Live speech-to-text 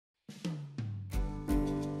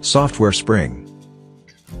Software Spring.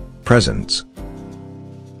 Presents.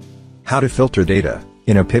 How to filter data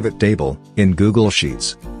in a pivot table in Google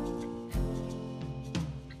Sheets.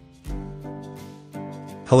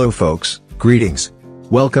 Hello folks, greetings.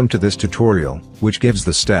 Welcome to this tutorial, which gives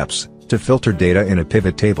the steps to filter data in a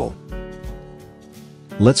pivot table.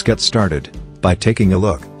 Let's get started by taking a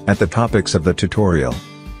look at the topics of the tutorial.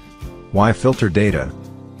 Why filter data?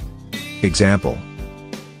 Example.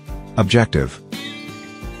 Objective.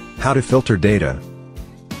 How to filter data.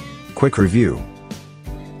 Quick review.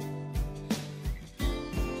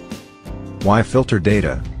 Why filter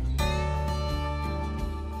data?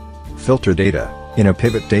 Filter data in a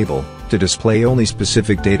pivot table to display only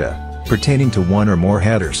specific data pertaining to one or more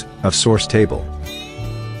headers of source table.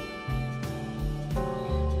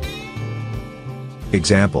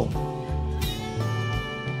 Example.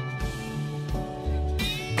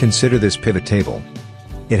 Consider this pivot table.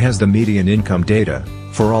 It has the median income data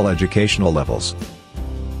for all educational levels.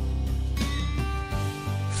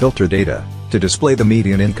 Filter data to display the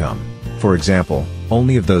median income, for example,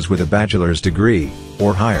 only of those with a bachelor's degree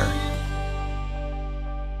or higher.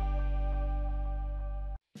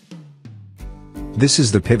 This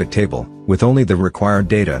is the pivot table with only the required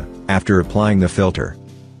data after applying the filter.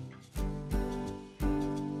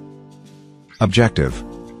 Objective.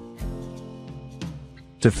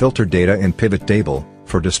 To filter data in pivot table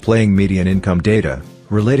for displaying median income data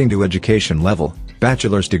relating to education level,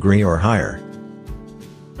 bachelor's degree or higher.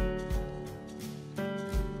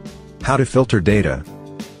 How to filter data.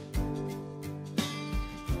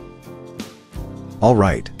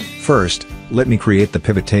 Alright, first, let me create the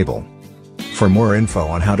pivot table. For more info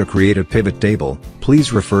on how to create a pivot table,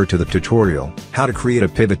 please refer to the tutorial, How to Create a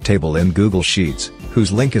Pivot Table in Google Sheets,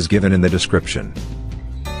 whose link is given in the description.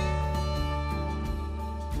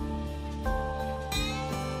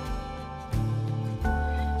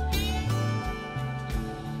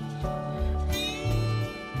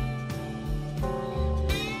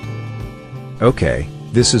 Okay,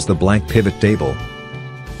 this is the blank pivot table.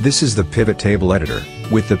 This is the pivot table editor,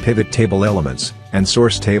 with the pivot table elements and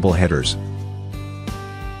source table headers.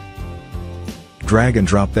 Drag and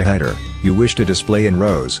drop the header you wish to display in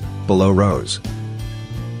rows, below rows.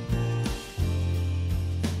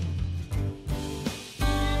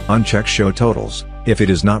 Uncheck Show Totals, if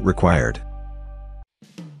it is not required.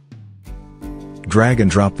 Drag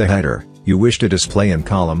and drop the header you wish to display in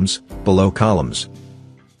columns, below columns.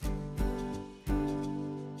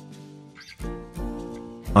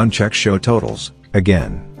 Uncheck Show Totals,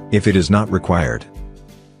 again, if it is not required.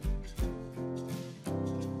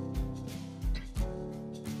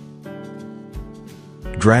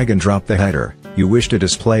 Drag and drop the header you wish to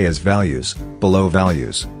display as values, below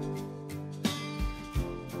values.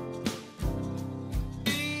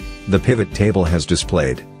 The pivot table has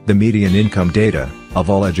displayed the median income data of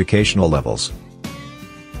all educational levels.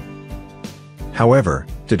 However,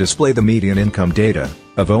 to display the median income data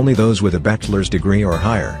of only those with a bachelor's degree or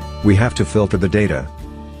higher, we have to filter the data.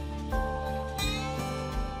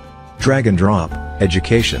 Drag and drop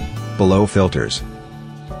Education below Filters.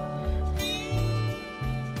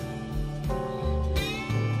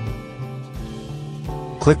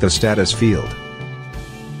 Click the Status field.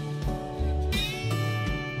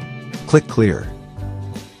 Click Clear.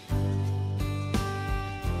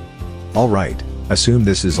 Alright, assume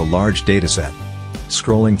this is a large dataset.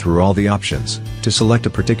 Scrolling through all the options to select a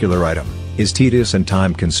particular item is tedious and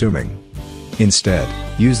time-consuming. Instead,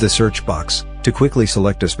 use the search box to quickly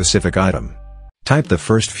select a specific item. Type the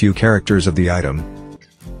first few characters of the item.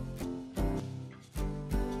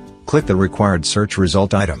 Click the required search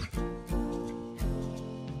result item.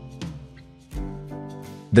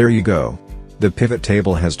 There you go. The pivot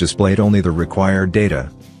table has displayed only the required data.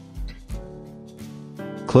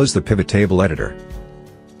 Close the pivot table editor.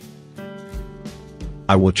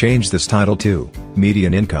 I will change this title to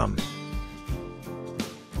Median Income.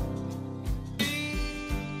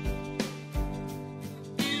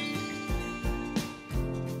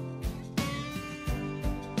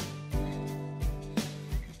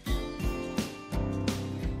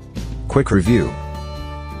 Quick review.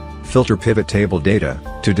 Filter pivot table data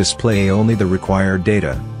to display only the required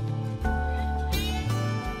data.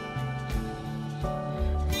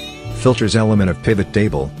 Filters element of pivot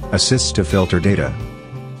table assists to filter data.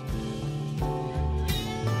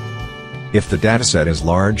 If the dataset is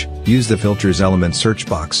large, use the Filters element search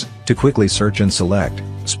box to quickly search and select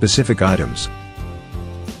specific items.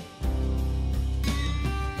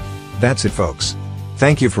 That's it folks.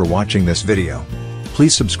 Thank you for watching this video.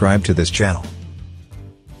 Please subscribe to this channel.